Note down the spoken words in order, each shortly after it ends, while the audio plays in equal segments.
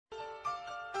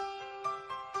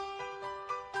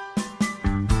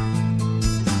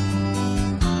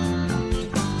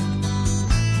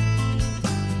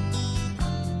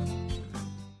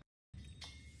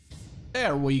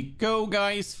There we go,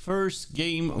 guys. First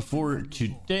game for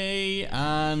today,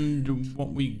 and what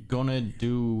we gonna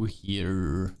do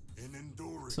here?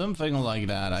 Something like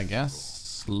that, I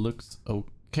guess. Looks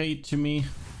okay to me.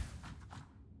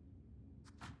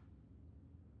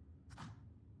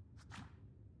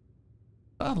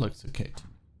 That looks okay to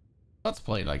me. Let's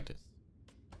play like this.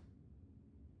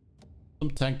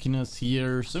 Some tankiness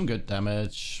here, some good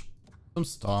damage, some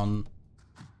stun.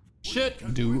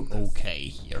 Should do okay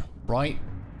here, right?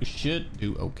 We should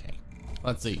do okay.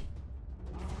 Let's see.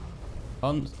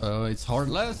 It's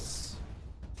Heartless.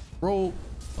 Roll.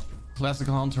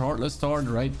 Classical Hunter Heartless start,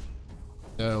 right?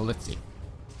 So let's see.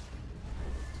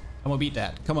 I'm gonna beat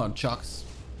that. Come on, Chucks.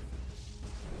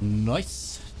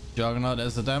 Nice. Juggernaut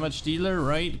as a damage dealer,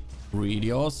 right?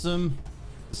 Really awesome.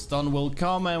 The stun will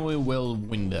come and we will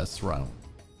win this round.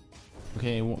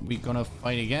 Okay, what we gonna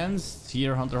fight against?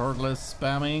 Here, Hunter Heartless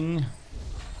spamming.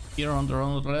 Here, Hunter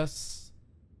Heartless.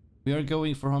 We are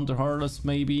going for Hunter Heartless,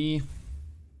 maybe.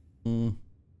 Okay.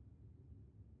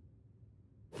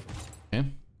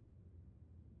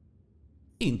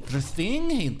 Interesting,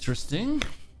 interesting.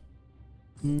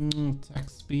 Attack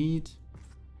speed.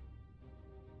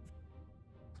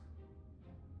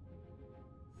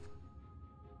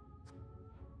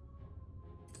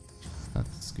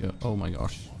 Let's go. Oh my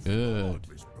gosh. Good.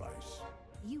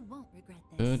 You won't regret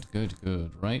this.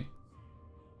 Good. Right.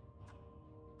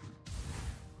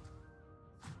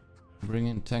 Bring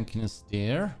in tankiness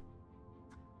there.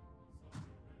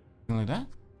 Something like that.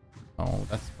 Oh,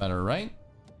 that's better, right?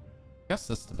 Guess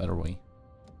that's the better way.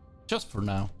 Just for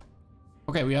now.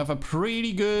 Okay, we have a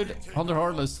pretty good Hunter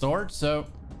Heartless start, so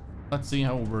let's see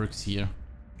how it works here.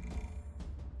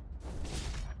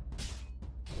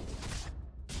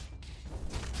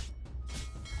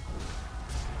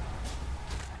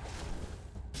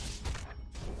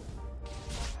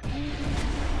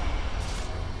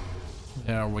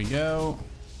 There we go.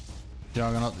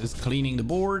 Juggernaut is cleaning the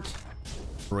board.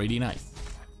 Pretty nice.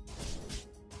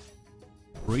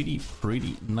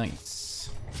 Pretty nice.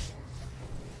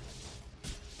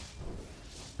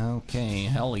 Okay,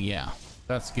 hell yeah.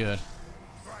 That's good.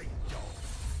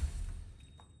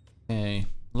 Okay,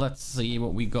 let's see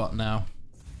what we got now.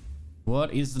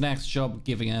 What is the next job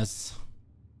giving us?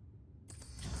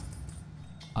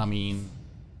 I mean...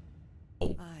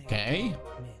 Okay.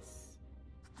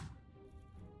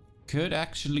 Could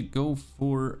actually go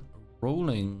for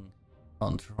rolling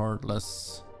Hunter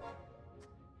Heartless.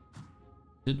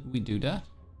 Did we do that?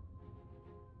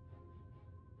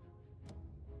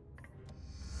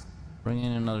 Bring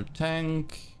in another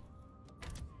tank.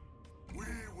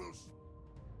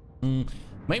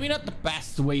 Maybe not the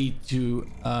best way to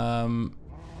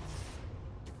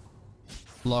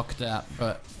block that,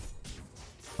 but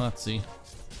let's see.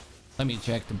 Let me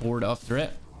check the board after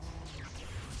it.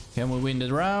 Can we win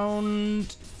the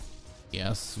round?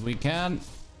 Yes, we can.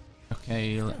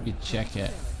 Okay, let me check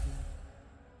it.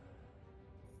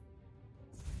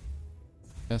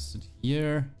 Contested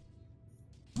here.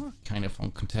 Oh, kind of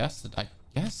uncontested, I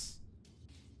guess.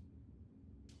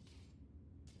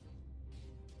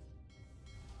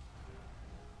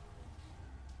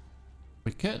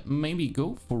 We could maybe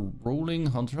go for rolling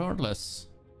Hunter Heartless.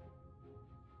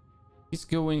 He's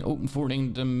going open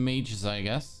forting the mages, I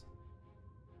guess.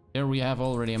 There we have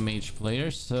already a mage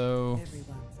player, so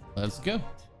let's go.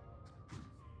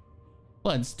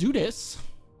 Let's do this.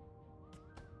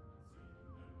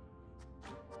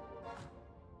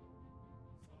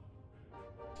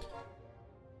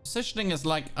 Positioning is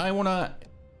like, I wanna...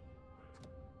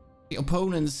 The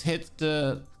opponents hit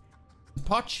the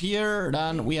potch here,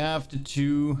 then we have the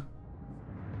two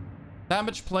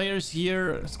damage players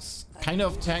here. Kind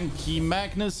of tanky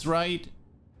Magnus, right?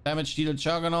 Damage dealer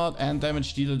Juggernaut and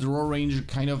damage dealer Draw Ranger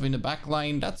kind of in the back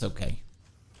line. That's okay.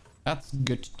 That's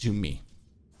good to me.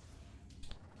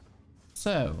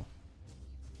 So,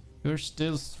 you're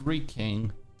still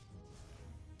streaking.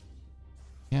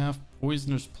 We have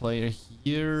Poisoner's player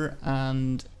here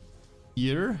and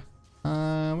here.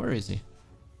 Where is he?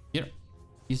 Here.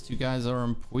 These two guys are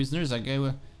on Poisoners. I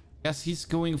guess he's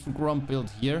going for Grump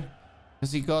build here.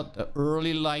 Because he got an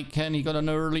early Lycan, he got an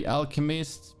early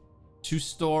Alchemist.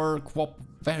 2-star Quap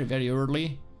very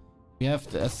early. We have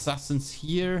the assassins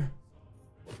here.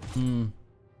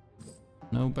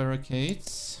 No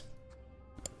barricades.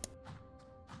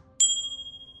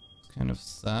 It's kind of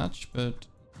sad, but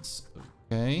it's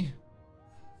okay.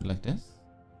 Like this.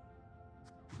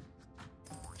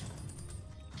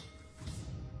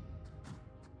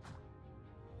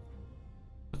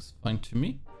 Looks fine to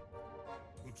me.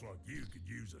 Looks like you could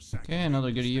use a okay, another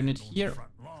good unit here.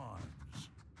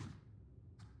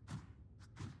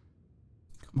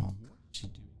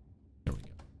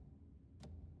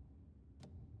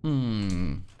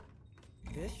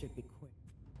 This should be quick.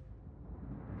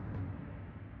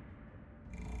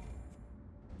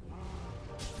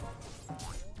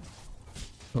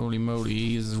 Holy moly,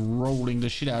 he's rolling the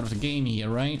shit out of the game here,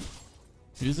 right?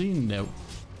 Is he? No.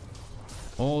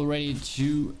 Already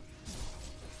 2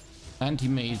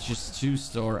 anti-mages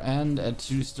 2-star and a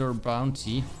 2-star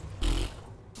bounty.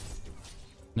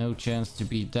 No chance to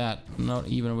beat that. Not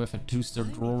even with a 2-star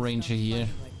draw ranger here.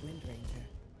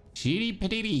 Shitty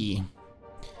patity.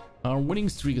 Our winning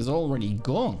streak is already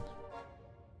gone.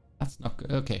 That's not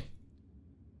good. Okay.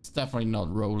 It's definitely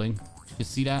not rolling. You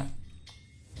see that?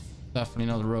 Definitely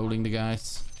not rolling the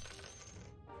guys.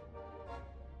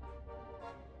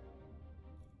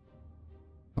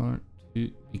 Or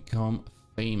to become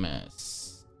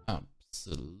famous.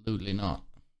 Absolutely not.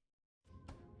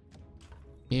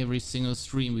 Every single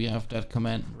stream we have that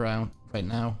command round right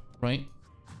now, right?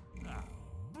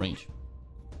 Range.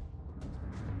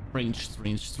 Range.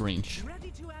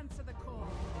 Ready to answer the call.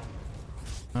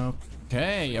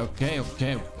 Okay.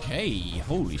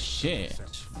 Holy shit.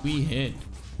 We hit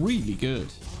really good.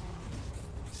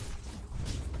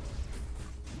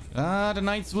 The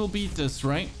knights will beat this,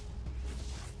 right?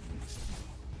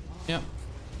 Yep.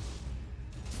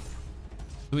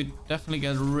 We definitely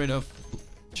get rid of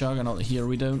Juggernaut here.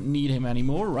 We don't need him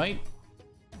anymore, right?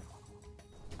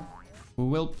 We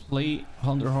will play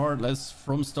Hunter Heartless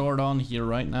from start on here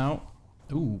right now.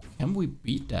 Ooh, can we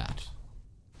beat that?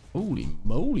 Holy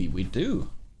moly, we do.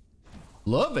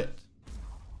 Love it.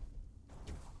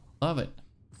 Love it.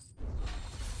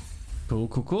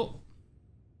 Cool.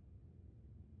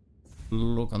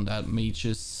 Look on that,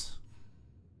 mages.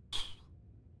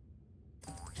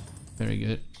 Very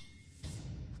good.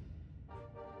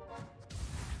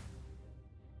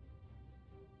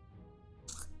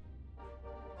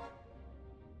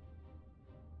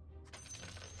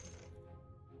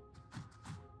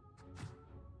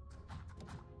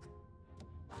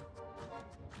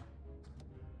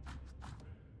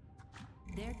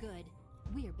 They're good.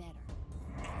 We're better.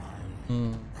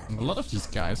 A lot of these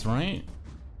guys, right?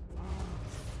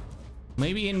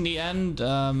 Maybe in the end,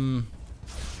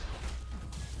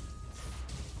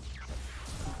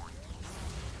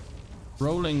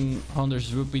 rolling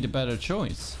hunters would be the better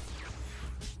choice.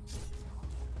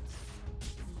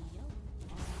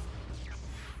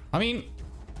 I mean,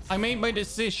 I made my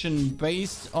decision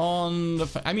based on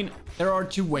the I mean, there are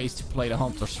 2 ways to play the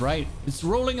hunters, right? It's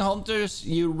rolling hunters,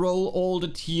 you roll all the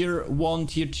tier 1,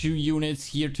 tier 2 units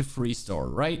here to 3-star,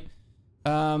 right?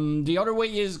 The other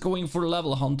way is going for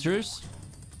level hunters.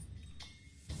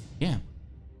 Yeah.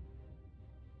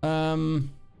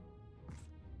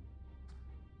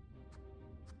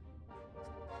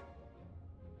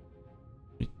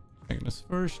 Check this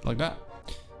first, like that.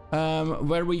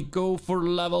 Where we go for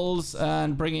levels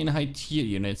and bring in high tier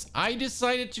units. I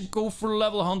decided to go for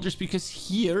level hunters because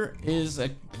here is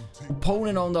a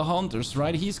opponent on the hunters,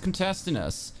 right? He's contesting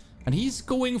us, and he's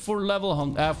going for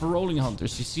for rolling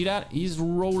hunters. You see that? He's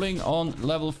rolling on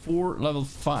level 4, level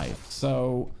 5.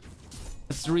 So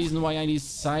that's the reason why I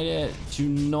decided to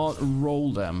not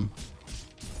roll them.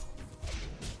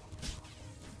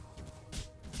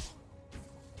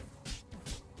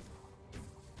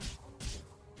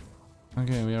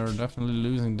 Okay, we are definitely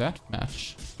losing that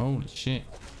match. Holy shit.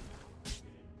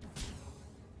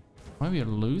 Why we are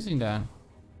losing that?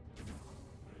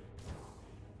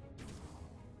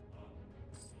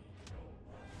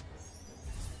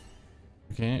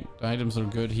 Okay, the items are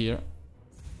good here.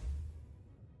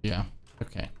 Yeah,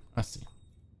 okay, I see.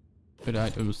 Good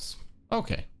items.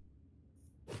 Okay.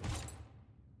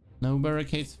 No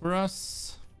barricades for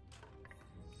us.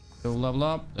 Go level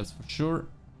up, that's for sure.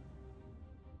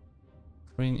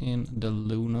 Bring in the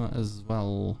Luna as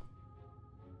well.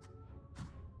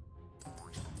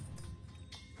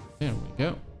 There we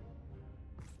go.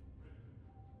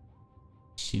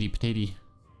 Shitty potato.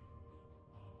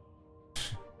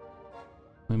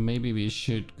 Maybe we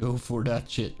should go for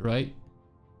that shit, right?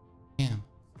 Yeah.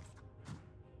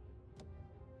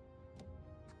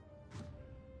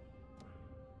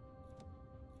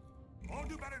 I'll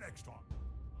do better next time.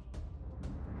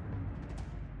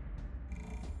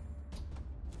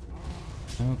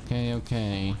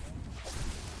 Okay.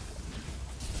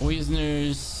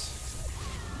 Poisoners.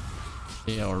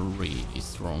 They are really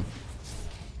strong.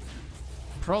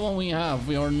 Problem we have,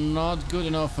 we are not good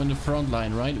enough on the front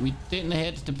line, right? We didn't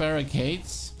hit the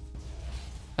barricades,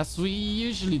 as we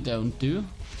usually don't do.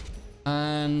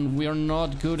 And we are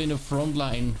not good in the front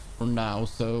line for now,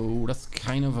 so that's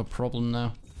kind of a problem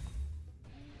now.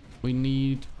 We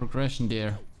need progression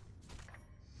there.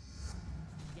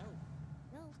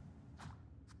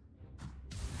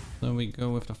 So we go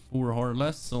with the 4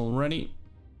 Heartless already.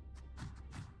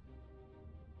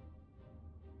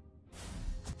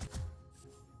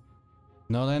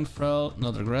 Not Enfral,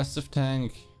 not aggressive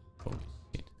tank. Holy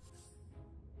shit.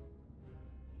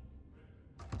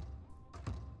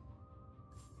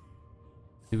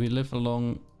 Do we live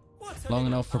long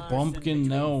enough for Pumpkin?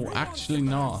 No, actually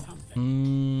not.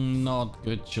 Not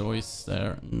good choice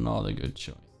there. Not a good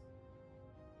choice.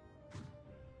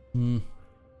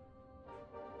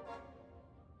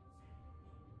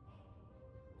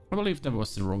 I believe that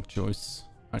was the wrong choice,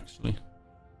 actually.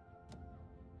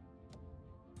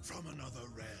 From another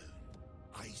realm,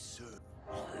 I serve.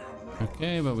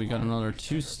 Okay, but we got another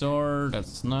 2-star.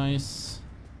 That's nice.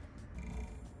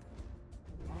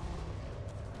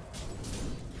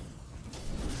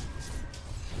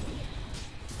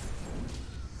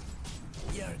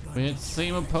 We had the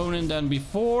same opponent than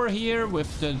before here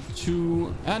with the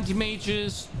 2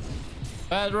 anti-mages.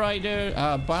 Bad rider,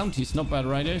 bounties, not bad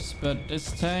riders, but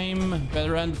this time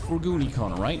better end for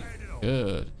Goonikon, right?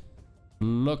 Good.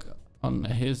 Look on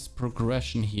his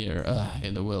progression here.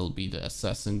 It will be the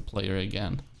assassin player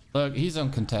again. Look, he's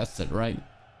uncontested, right?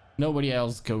 Nobody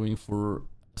else going for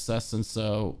assassin,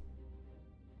 so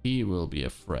he will be a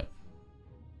threat.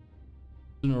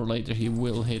 Sooner or later, he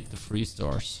will hit the 3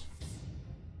 stars.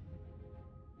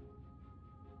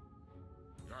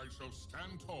 I shall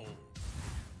stand tall.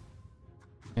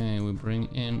 Okay, we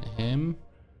bring in him.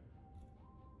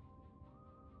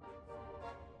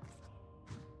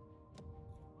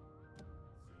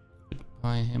 Could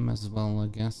buy him as well, I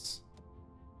guess.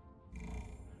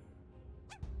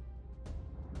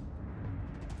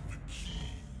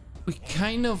 We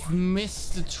kind of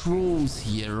missed the trolls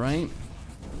here, right?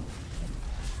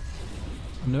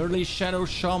 An early Shadow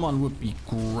Shaman would be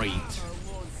great.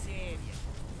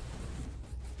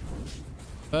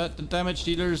 But the damage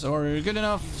dealers are good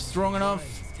enough, strong enough.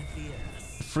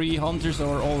 3 hunters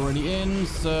are already in,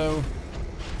 so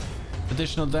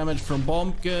additional damage from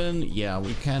Pumpkin. Yeah,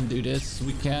 we can do this.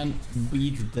 We can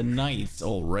beat the knights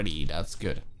already. That's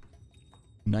good.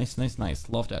 Nice, nice, nice.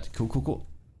 Love that. Cool, cool, cool.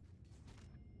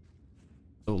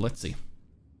 So let's see.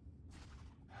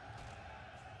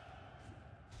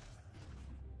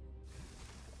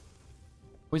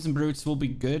 Poison Brutes will be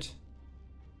good.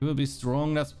 He will be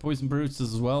strong. That's Poison Brutes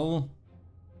as well.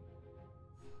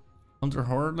 Hunter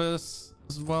Heartless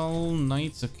as well.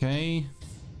 Knights, okay.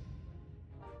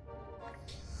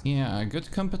 Yeah,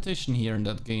 good competition here in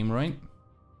that game, right?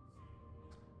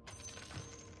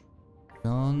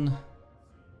 Done.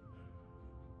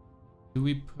 Do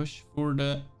we push for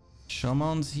the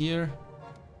shamans here?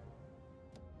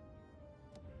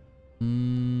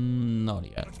 Not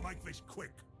yet. Let's make this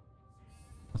quick.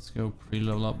 Let's go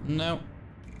pre-level up. No.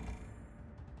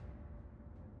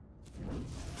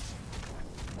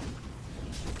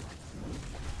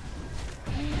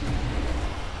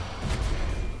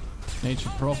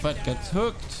 Nature Prophet gets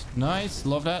hooked. Nice,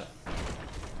 love that.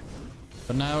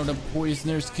 But now the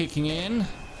poisoner's kicking in.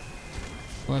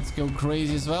 Let's go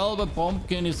crazy as well, but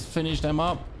Pumpkin is finished them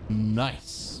up.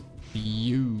 Nice.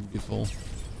 Beautiful.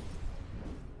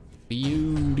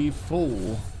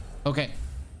 Beautiful. Okay,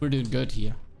 we're doing good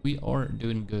here. We are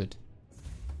doing good.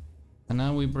 And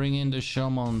now we bring in the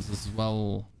shamans as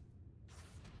well.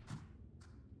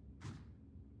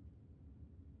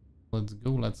 Let's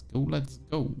go, let's go, let's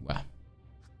go.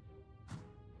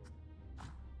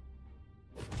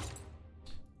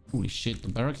 Holy shit, the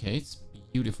barricades.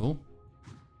 Beautiful.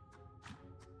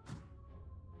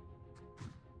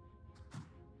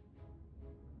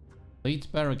 Late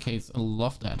barricades, I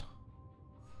love that.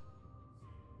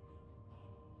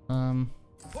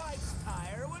 White's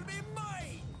tire will be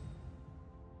mine.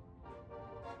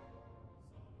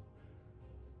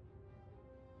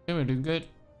 Okay, we're doing good.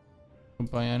 Don't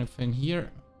buy anything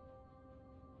here.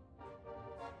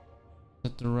 Is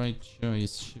that the right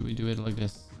choice? Should we do it like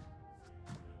this?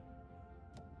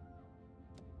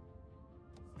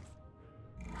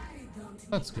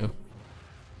 Let's go.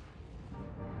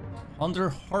 Hunter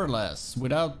Heartless,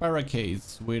 without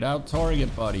barricades, without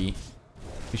target body.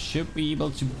 We should be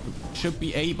able to,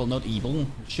 not evil,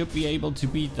 should be able to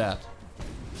beat that.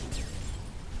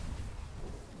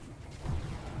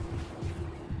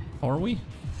 Are we?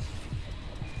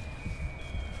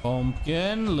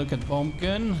 Pumpkin, look at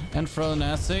Pumpkin. Enfral and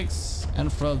Essex,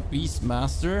 Enfral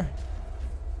Beastmaster.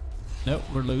 Nope,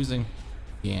 we're losing.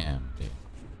 Yeah, dude.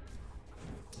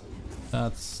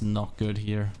 That's not good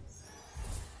here.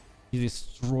 He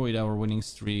destroyed our winning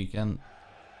streak and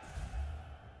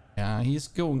yeah, he's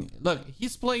going. Look,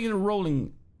 he's playing the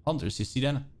rolling hunters. You see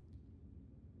that?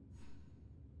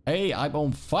 Hey, I'm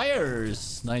on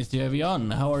fires. Nice to have you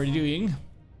on. How are you doing?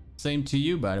 Same to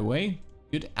you, by the way.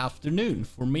 Good afternoon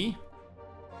for me.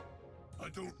 I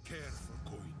don't care for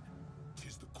coin.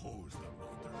 'Tis the cause that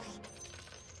matters.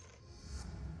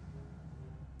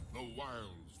 The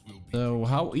wilds will be. So,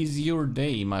 how is your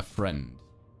day, my friend?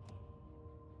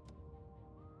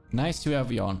 Nice to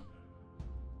have you on.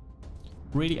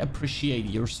 Really appreciate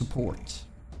your support.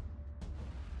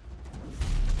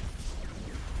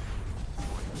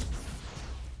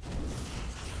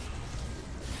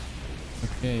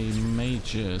 Okay,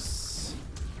 mages.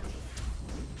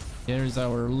 Here's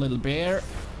our little bear.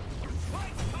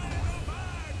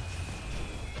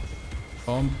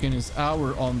 Pumpkin is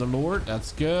our Underlord.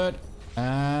 That's good.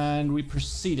 And we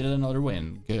proceeded another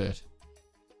win. Good.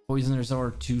 Poisoners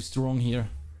are too strong here.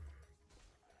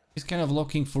 He's kind of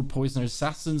looking for poisoner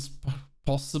assassins,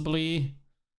 possibly.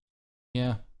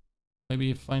 Yeah. Maybe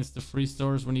he finds the free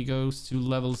stores when he goes to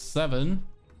level 7.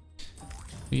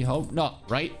 We hope not,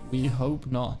 right? We hope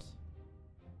not.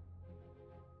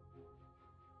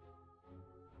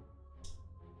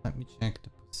 Let me check the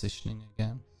positioning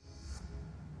again.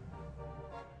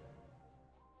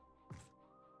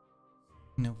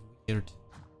 No weird.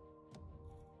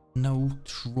 No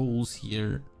trolls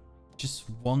here. Just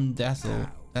one dazzle.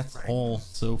 That's all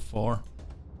so far.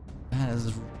 That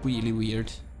is really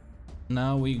weird.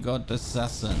 Now we got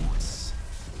assassins.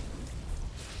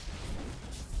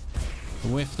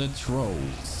 With the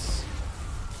trolls.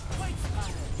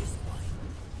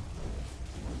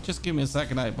 Just give me a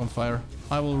second, I'm on fire.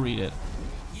 I will read it.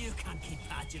 You can't keep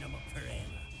patching them up forever.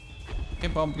 Okay,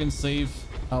 Pumpkin save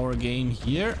our game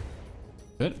here.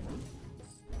 Good.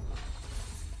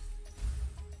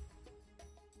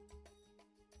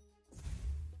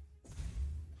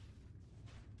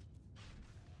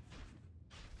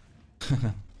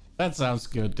 That sounds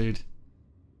good, dude.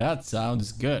 That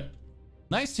sounds good.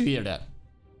 Nice to hear that.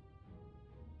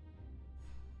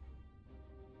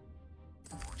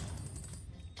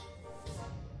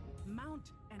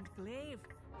 Mount and glaive.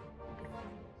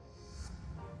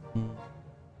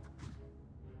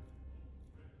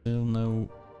 Still no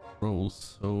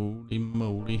rolls. Holy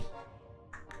moly.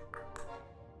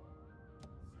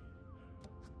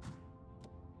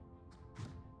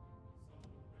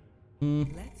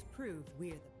 Let's prove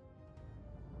we're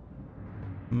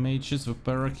the Mages with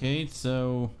barricade,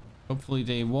 so hopefully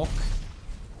they walk.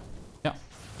 Yeah,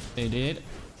 they did.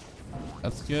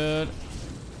 That's good.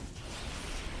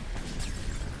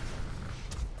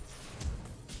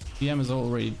 PM is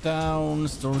already down.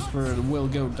 Storm Spirit will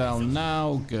go down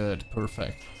now. Good,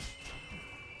 perfect.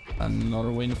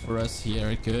 Another win for us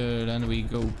here. Good, and we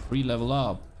go pre-level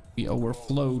up. We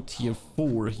overflow tier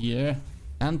 4 here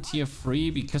and tier 3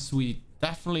 because we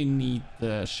definitely need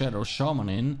the Shadow Shaman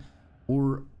in,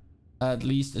 or at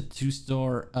least a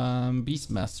 2-star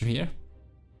Beastmaster here.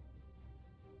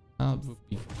 That would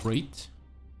be great.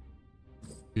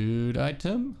 Good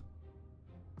item.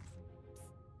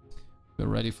 We're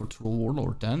ready for Troll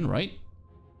Warlord then, right?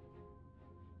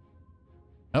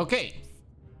 Okay.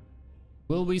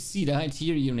 Will we see the high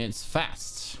tier units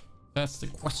fast? That's the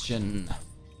question.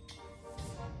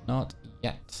 Not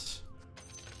yet.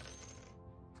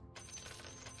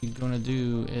 What we're gonna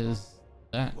do is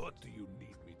that. What do you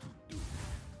need me to do?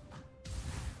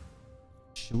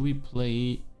 Should we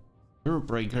play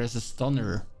Earthbreaker as a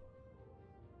stunner?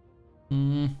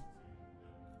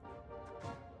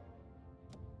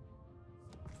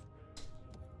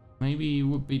 Maybe it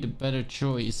would be the better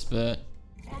choice, but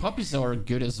puppies are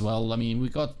good as well. I mean, we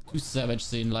got 2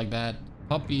 savage in like that.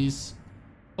 Puppies.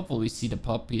 Hopefully we see the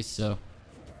puppies, so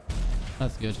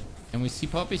that's good. Can we see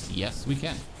puppies? Yes, we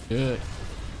can. Good.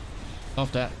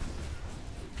 Love that.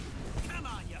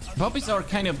 Puppies are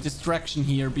kind of distraction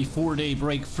here before they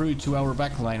break through to our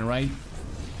backline, right?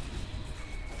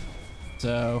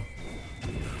 So,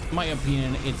 in my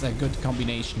opinion, it's a good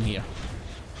combination here.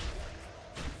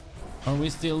 Are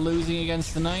we still losing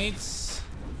against the knights?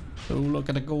 Oh, look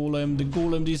at the golem. The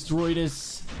golem destroyed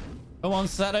us. Come on,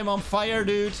 set him on fire,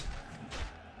 dude.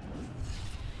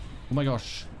 Oh my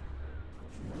gosh.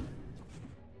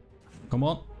 Come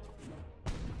on.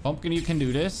 Pumpkin, you can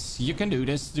do this. You can do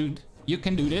this, dude. You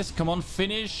can do this. Come on,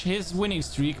 finish his winning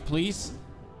streak, please.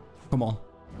 Come on.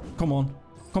 Come on.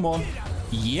 Come on.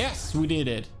 Yes, we did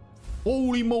it.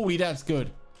 Holy moly, that's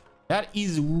good. That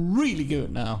is really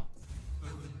good now.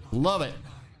 Love it.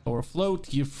 Overflow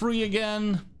tier 3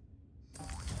 again.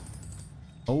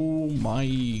 Oh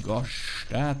my gosh,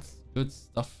 that's good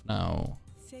stuff now.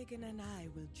 Sagan and I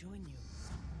will join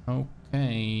you.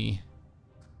 Okay.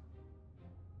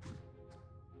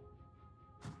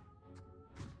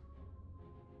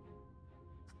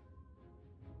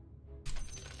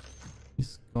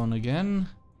 Gone again.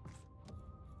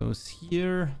 Goes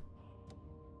here.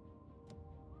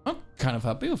 I'm kind of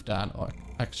happy with that,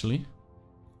 actually.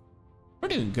 We're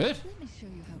doing good. Let me show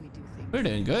you how we do things. We're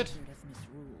doing good.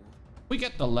 We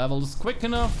get the levels quick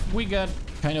enough. We got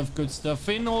kind of good stuff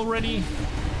in already.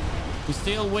 We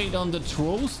still wait on the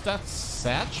trolls. That's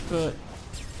sad, but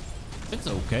it's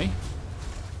okay.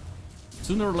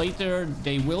 Sooner or later,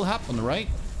 they will happen, right?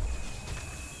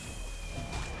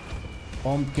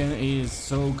 Pumpkin is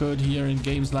so good here in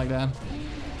games like that.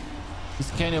 He's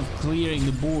kind of clearing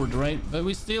the board, right? But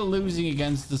we're still losing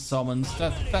against the summons.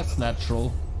 That's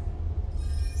natural.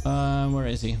 Where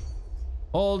is he?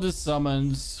 All the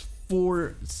summons.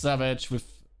 4 Savage with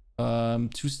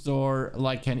 2-star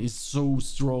Lycan is so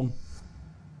strong.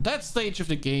 That stage of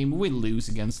the game, we lose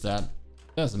against that.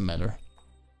 Doesn't matter.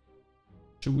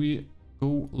 Should we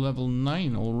go level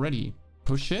 9 already?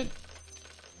 Push it?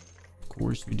 Of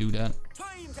course we do that.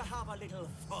 Time to have a little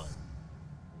fun.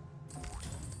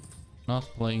 Not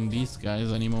playing these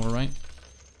guys anymore, right?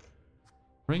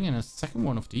 Bring in a second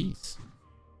one of these.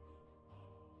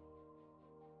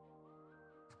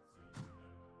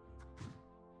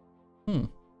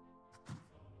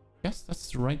 Guess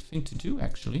that's the right thing to do,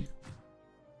 actually.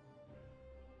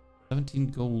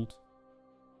 17 gold.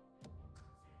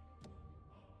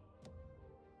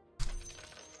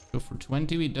 Go for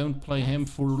 20. We don't play him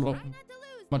for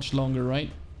much longer,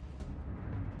 right?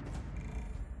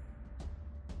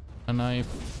 And I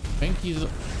think he's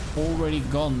already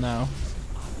gone now.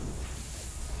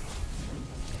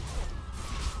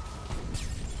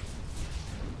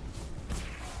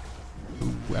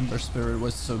 Ooh, Ember Spirit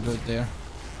was so good there.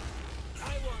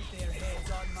 I want their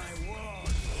heads on my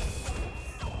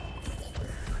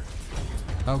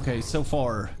wall. Okay, so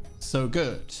far, so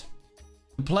good.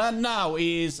 The plan now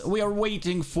is we are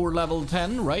waiting for level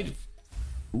 10, right?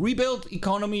 Rebuild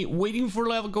economy, waiting for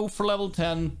level, go for level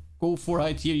 10, go for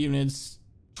high tier units,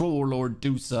 Troll Warlord,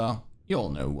 Medusa. You all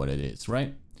know what it is,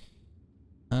 right?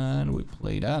 And we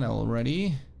played that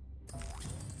already.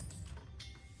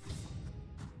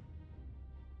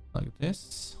 Like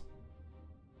this.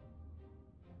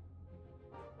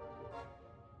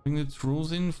 Bring the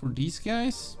trolls in for these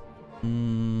guys.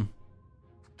 No.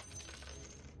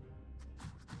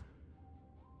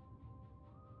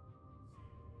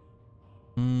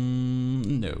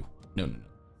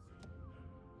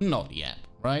 Not yet,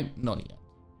 right? Not yet.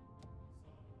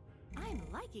 I'm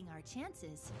liking our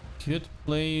chances. Could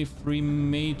play 3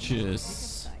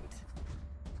 mages.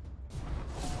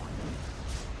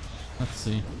 Let's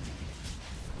see.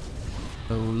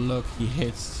 Oh, look, he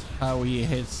hits. How he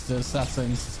hits the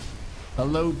assassins. A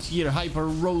low tier hyper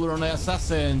roller on the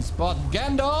assassins. But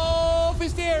Gandalf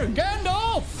is there.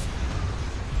 Gandalf!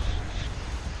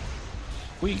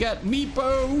 We got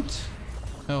Meatboat.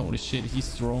 Holy shit, he's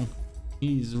strong.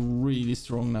 He's really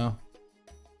strong now.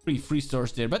 3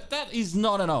 stars there. But that is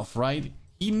not enough, right?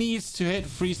 He needs to hit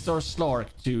 3-star Slark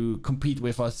to compete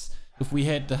with us if we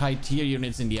hit the high tier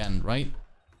units in the end, right?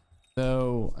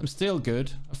 So I'm still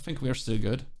good. I think we are still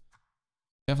good.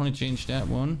 Definitely change that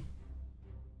one.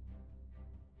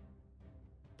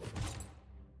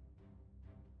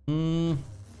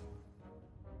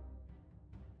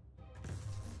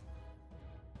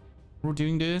 We're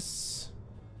doing this.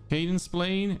 Cadence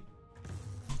Blade.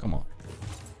 Come on.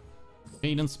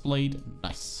 Cadence Blade.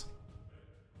 Nice.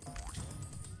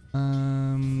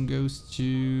 Goes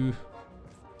to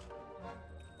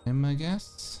him, I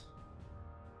guess.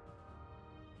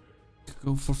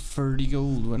 Go for 30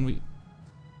 gold when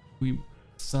we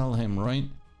sell him, right?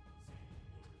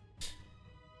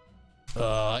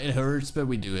 It hurts, but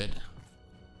we do it.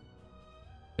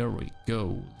 There we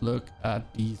go. Look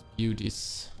at these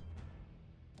beauties.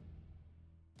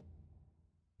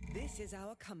 This is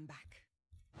our comeback.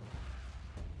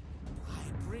 I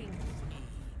bring with me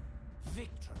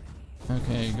victory.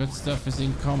 Okay, good stuff is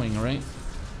incoming, right?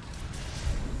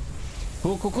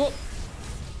 Cool, cool, cool.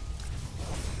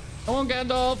 Come on,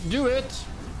 Gandalf, do it.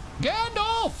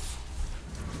 Gandalf!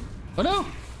 Oh no!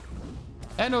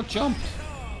 And no jump.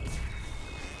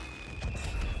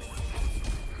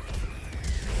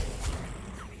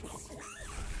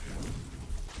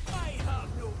 I have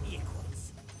no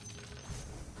equals.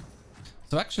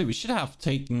 So actually, we should have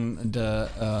taken the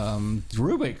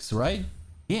Rubik's, right?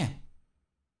 Yeah.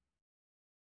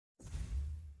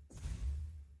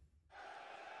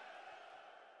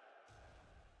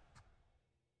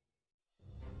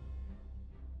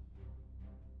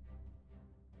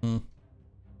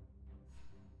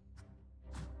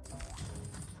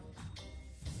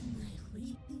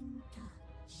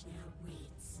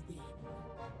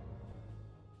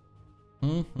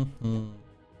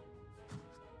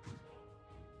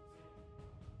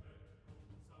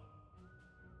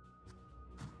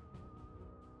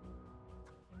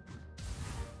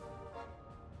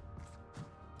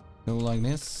 Go like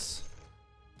this.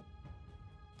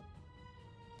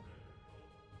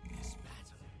 This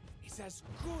battle is as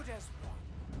good as won.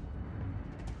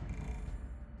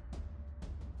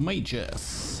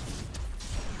 Mages.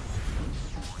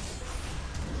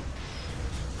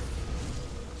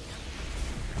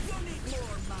 You need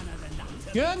more mana than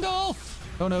that. Gandalf!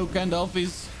 Oh no, Gandalf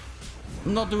is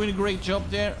not doing a great job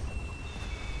there.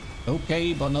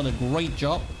 Okay, but not a great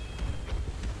job.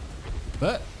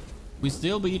 But we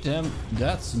still beat him.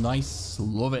 That's nice.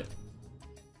 Love it.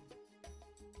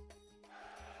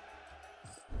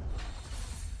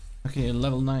 Okay,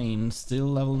 level 9. Still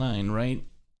level 9, right?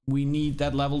 We need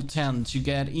that level 10 to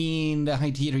get in the high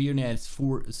tier units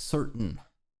for certain.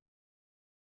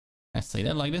 I say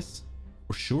that like this?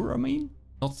 For sure, I mean?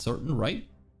 Not certain, right?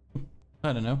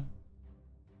 I don't know.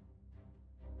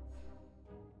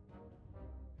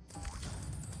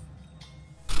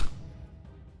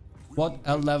 What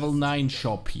a level 9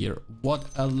 shop here. What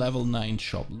a level 9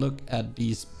 shop. Look at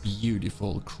these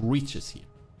beautiful creatures here.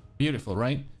 Beautiful,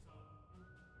 right?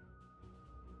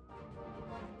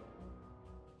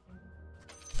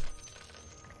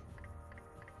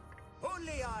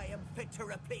 Only I am fit to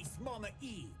replace Mama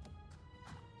E.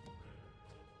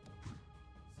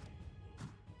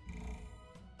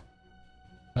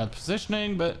 Bad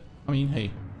positioning, but I mean,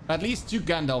 hey, at least 2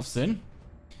 Gandalfs in.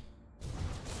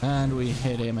 And we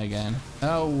hit him again.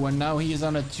 Oh, and now he's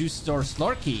on a 2-star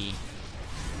Slarky.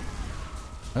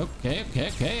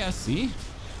 Okay, I see.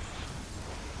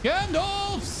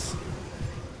 Gandalfs!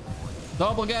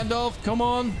 Double Gandalf, come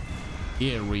on.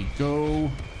 Here we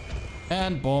go.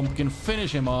 And Bomb can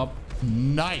finish him up.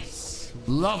 Nice.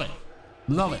 Love it.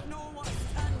 Love it.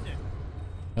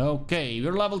 Okay,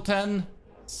 we're level 10.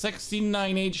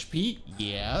 69 HP.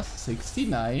 Yeah,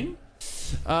 69.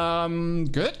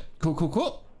 Good.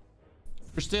 Cool.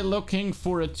 We're still looking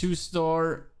for a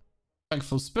 2-star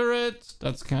Thankful Spirit.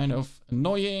 That's kind of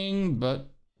annoying, but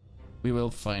we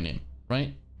will find him,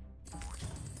 right?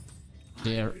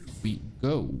 There we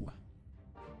go.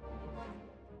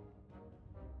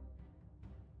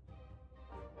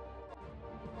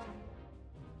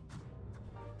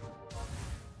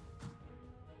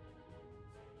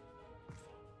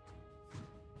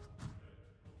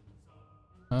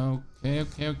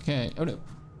 Okay. Oh no.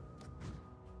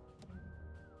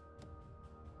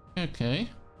 Okay.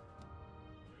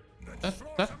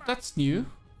 That's new,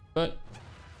 but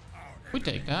we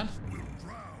take that.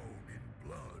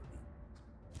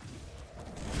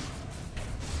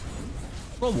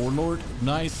 Troll Warlord,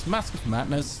 nice. Mask of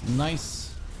Madness,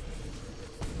 nice.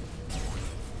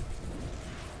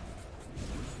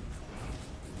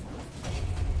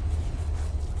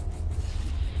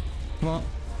 Come on.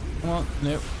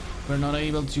 No, we're not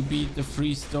able to beat the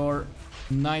 3-star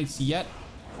knights yet.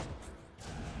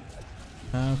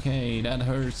 Okay, that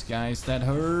hurts, guys. That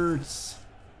hurts.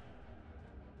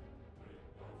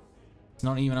 It's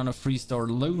not even on a 3-star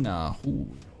Luna.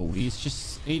 Ooh, he's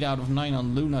just 8 out of 9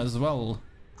 on Luna as well.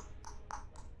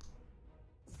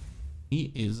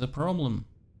 He is a problem.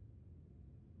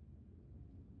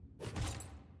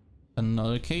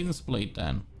 Another Cadence Blade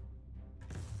then.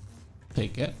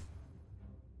 Take it.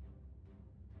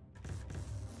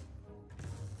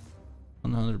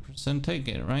 100% take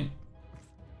it, right?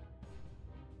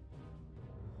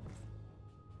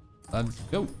 Let's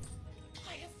go.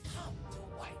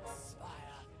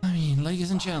 I mean,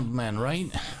 ladies and gentlemen, right?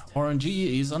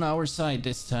 RNG is on our side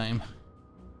this time.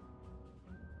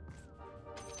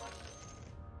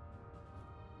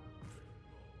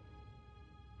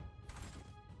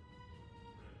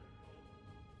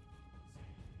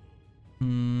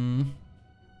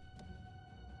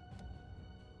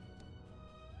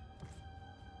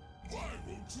 Why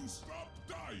won't you stop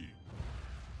dying?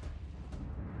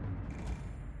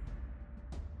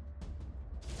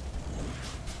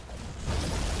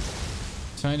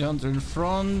 Tidehunter in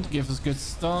front, give us good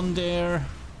stun there.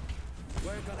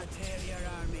 We're gonna tear your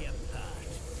army apart.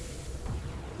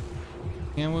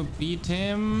 Can we beat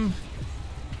him?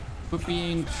 Would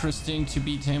be interesting to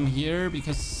beat him here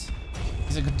because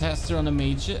he's a contester on the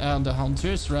mage, on the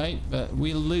hunters, right? But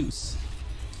we'll lose.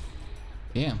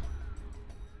 Damn.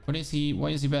 What is he? Why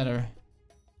is he better?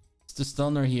 It's the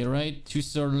stunner here, right?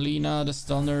 2-star Lina, the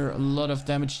stunner, a lot of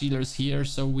damage dealers here,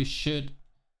 so we should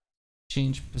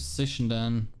change position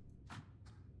then.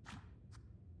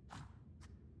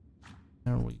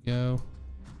 There we go.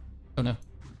 Oh no.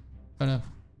 Oh no.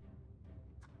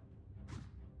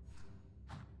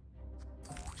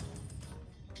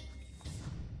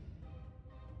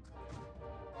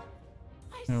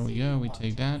 There we go, we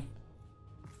take that.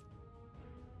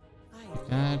 Take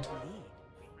that.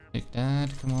 Take that,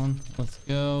 come on, let's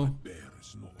go.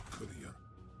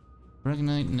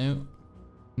 Dragonite, no.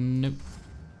 Nope.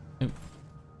 Nope.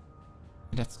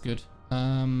 That's good.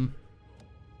 There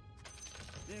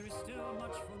is still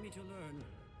much for me to learn.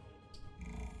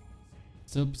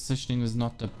 Still positioning is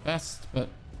not the best, but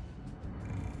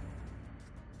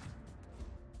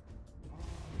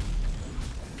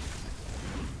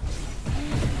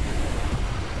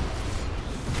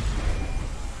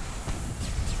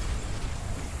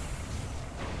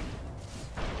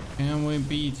can we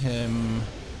beat him?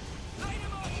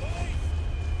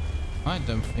 I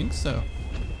don't think so.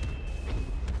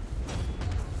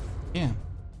 Yeah.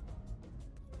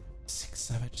 6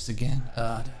 savages again.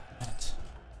 Ah, damn it.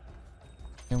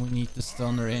 And we need the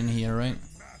stunner in here, right?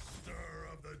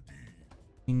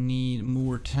 We need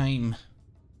more time.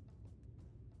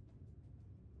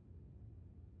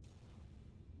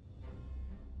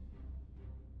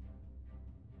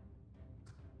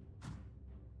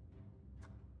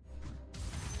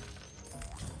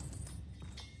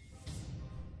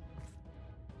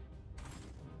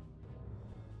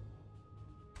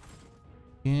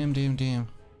 Damn.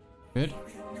 Good.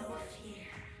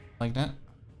 Like that.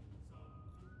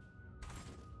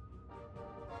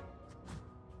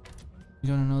 We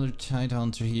got another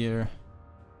Tidehunter here.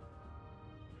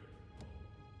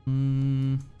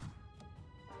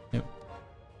 Yep.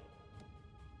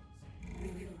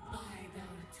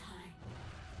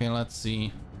 Okay, let's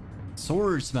see.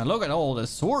 Swordsman. Look at all the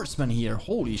swordsmen here.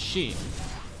 Holy shit.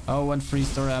 Oh, and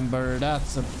 3-star Ember.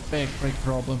 That's a big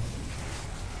problem.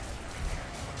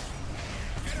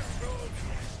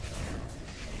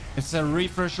 It's a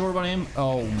refresh orb on him.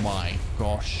 Oh my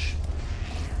gosh.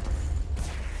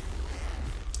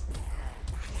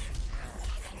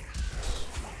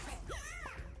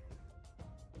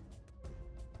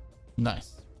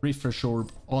 Nice. Refresh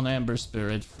orb on Ember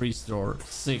Spirit, 3-star,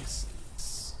 6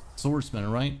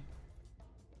 swordsman, right?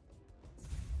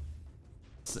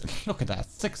 Look at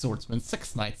that. 6 swordsmen,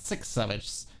 6 knights, 6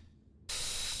 savages.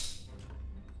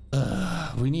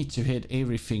 We need to hit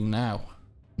everything now.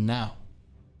 Now.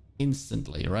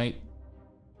 Instantly, right?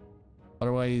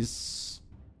 Otherwise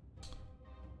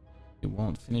it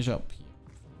won't finish up here.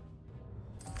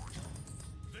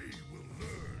 They will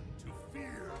learn to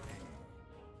fear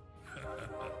me.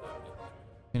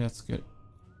 Okay, that's good.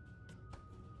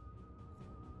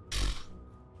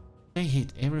 They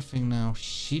hit everything now.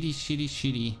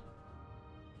 Shitty.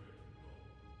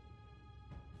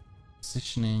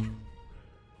 Positioning.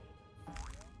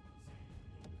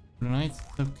 Right,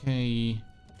 okay.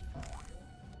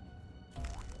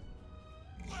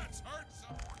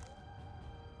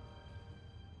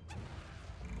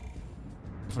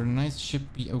 For a nice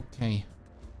should be okay.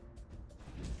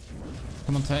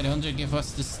 Come on, Tidehunter, give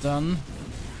us the stun.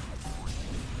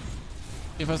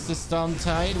 Give us the stun,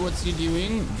 Tide. What's he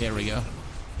doing? There we go.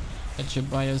 That should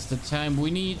buy us the time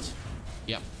we need.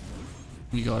 Yep.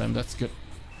 We got him. That's good.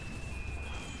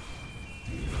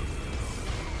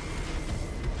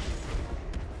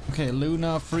 Okay,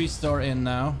 Luna 3-star in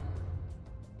now.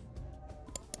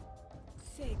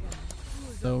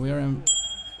 So we are in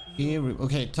here.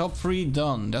 Okay, top 3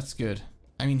 done. That's good.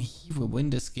 I mean, he will win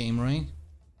this game, right?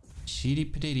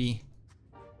 Shitty patity.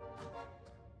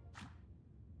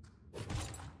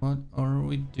 What are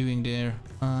we doing there?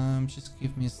 Just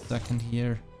give me a second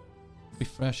here.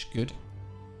 Refresh, good.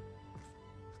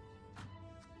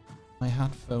 My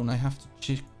headphone, I have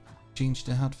to change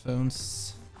the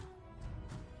headphones.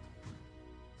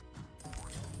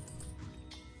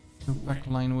 Go back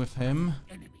line with him.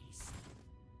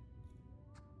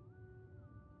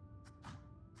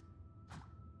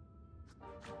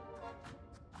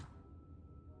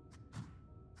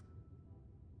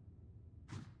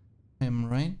 Him,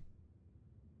 right?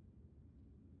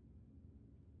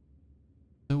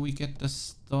 So we get the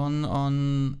stun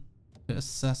on the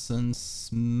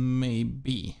assassins,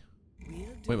 maybe.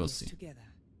 We will see.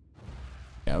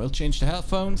 Yeah, we'll change the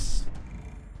headphones.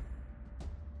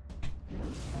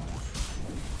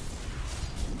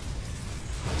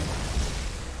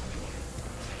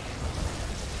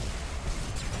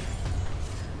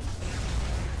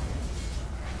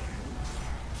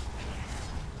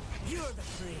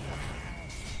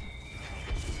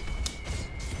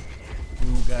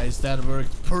 Guys, that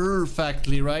worked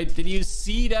perfectly, right? Did you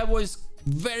see? That was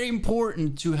very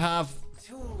important to have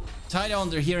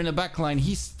Tidehunter here in the backline.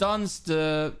 He stuns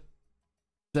the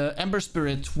Ember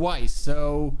Spirit twice,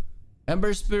 so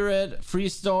Ember Spirit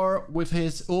 3-star with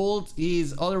his ult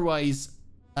is otherwise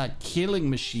a killing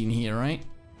machine here, right?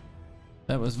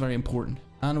 That was very important.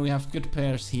 And we have good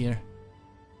pairs here.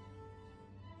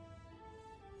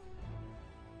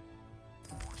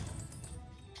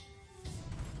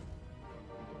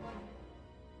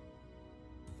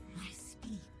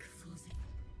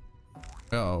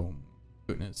 Oh,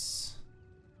 goodness.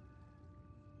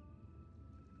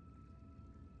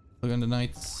 Look on the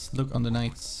knights. Look on the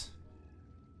knights.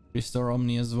 Restore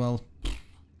Omni as well.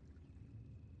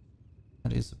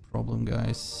 That is a problem,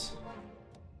 guys.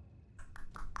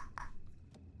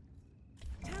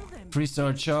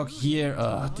 3-star chalk here.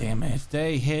 Oh, damn it.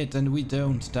 They hit and we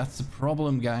don't. That's a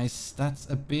problem, guys. That's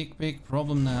a big, big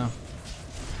problem now.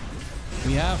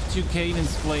 We have 2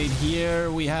 Cadence Blade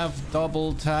here. We have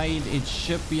double Tide. It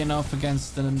should be enough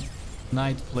against the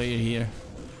Knight player here.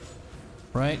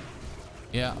 Right?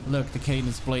 Yeah, look, the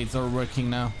Cadence Blades are working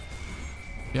now.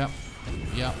 Yep.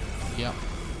 Yep. Yep.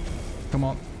 Come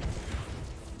on.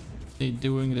 They're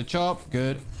doing the job.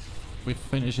 Good. We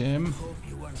finish him.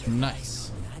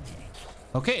 Nice.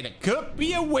 Okay, that could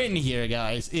be a win here,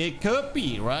 guys. It could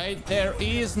be, right? There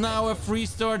is now a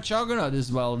 3-star Juggernaut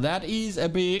as well. That is a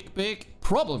big, big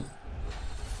problem.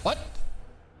 What?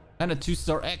 And a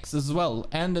 2-star X as well.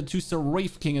 And a 2-star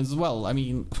Wraith King as well. I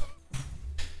mean,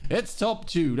 it's top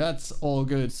 2. That's all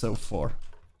good so far.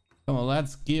 Come on,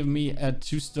 let's give me a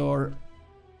 2-star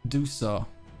Medusa.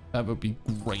 That would be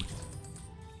great.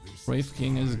 Wraith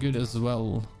King is good as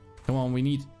well. Come on, we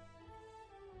need...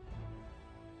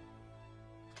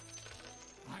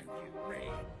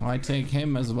 I take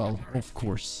him as well, of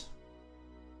course.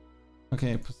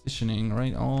 Okay, positioning,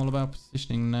 right? All about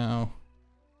positioning now.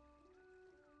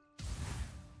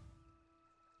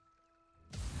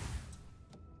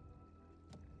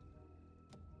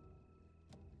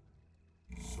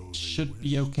 Should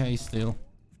be okay still.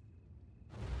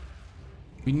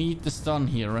 We need the stun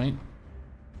here, right?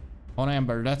 On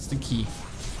Amber, that's the key.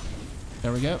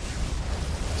 There we go.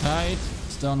 Tide,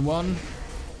 stun 1.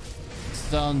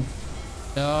 Stun.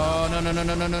 Oh,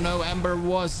 no. Amber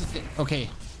was... Okay,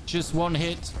 just 1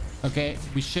 hit. Okay,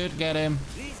 we should get him.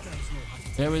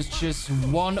 There was just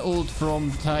 1 ult from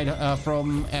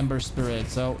from Ember Spirit.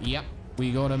 So, yep,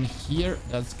 we got him here.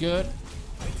 That's good.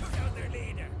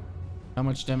 How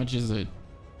much damage is it?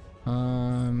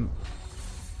 13.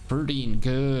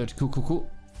 Good. Cool.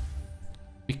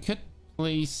 We could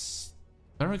place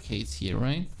barricades here,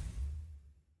 right?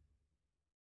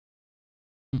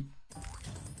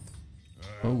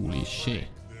 Holy shit.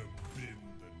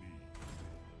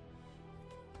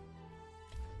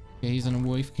 Okay, he's on a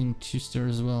Wraith King 2-star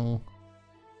as well.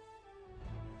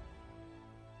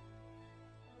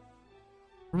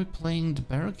 Are we playing the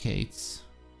barricades?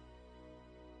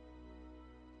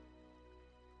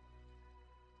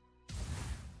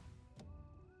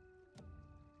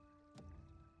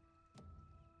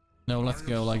 No, let's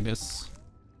go like this.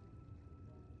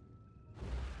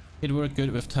 It worked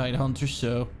good with Tidehunter,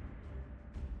 so...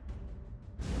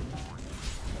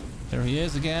 There he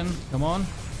is again. Come on.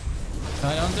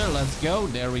 Tidehunter, let's go.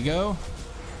 There we go.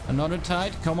 Another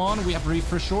Tide. Come on. We have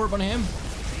Refresh Orb on him.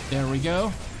 There we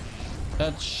go.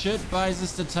 That should buy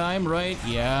us the time, right?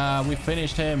 Yeah, we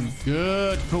finished him.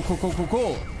 Good.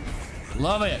 Cool.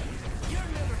 Love it.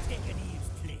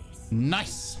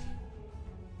 Nice.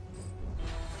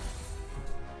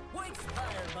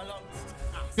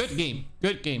 Good game.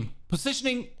 Good game.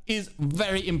 Positioning is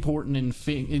very important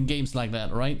in games like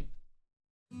that, right?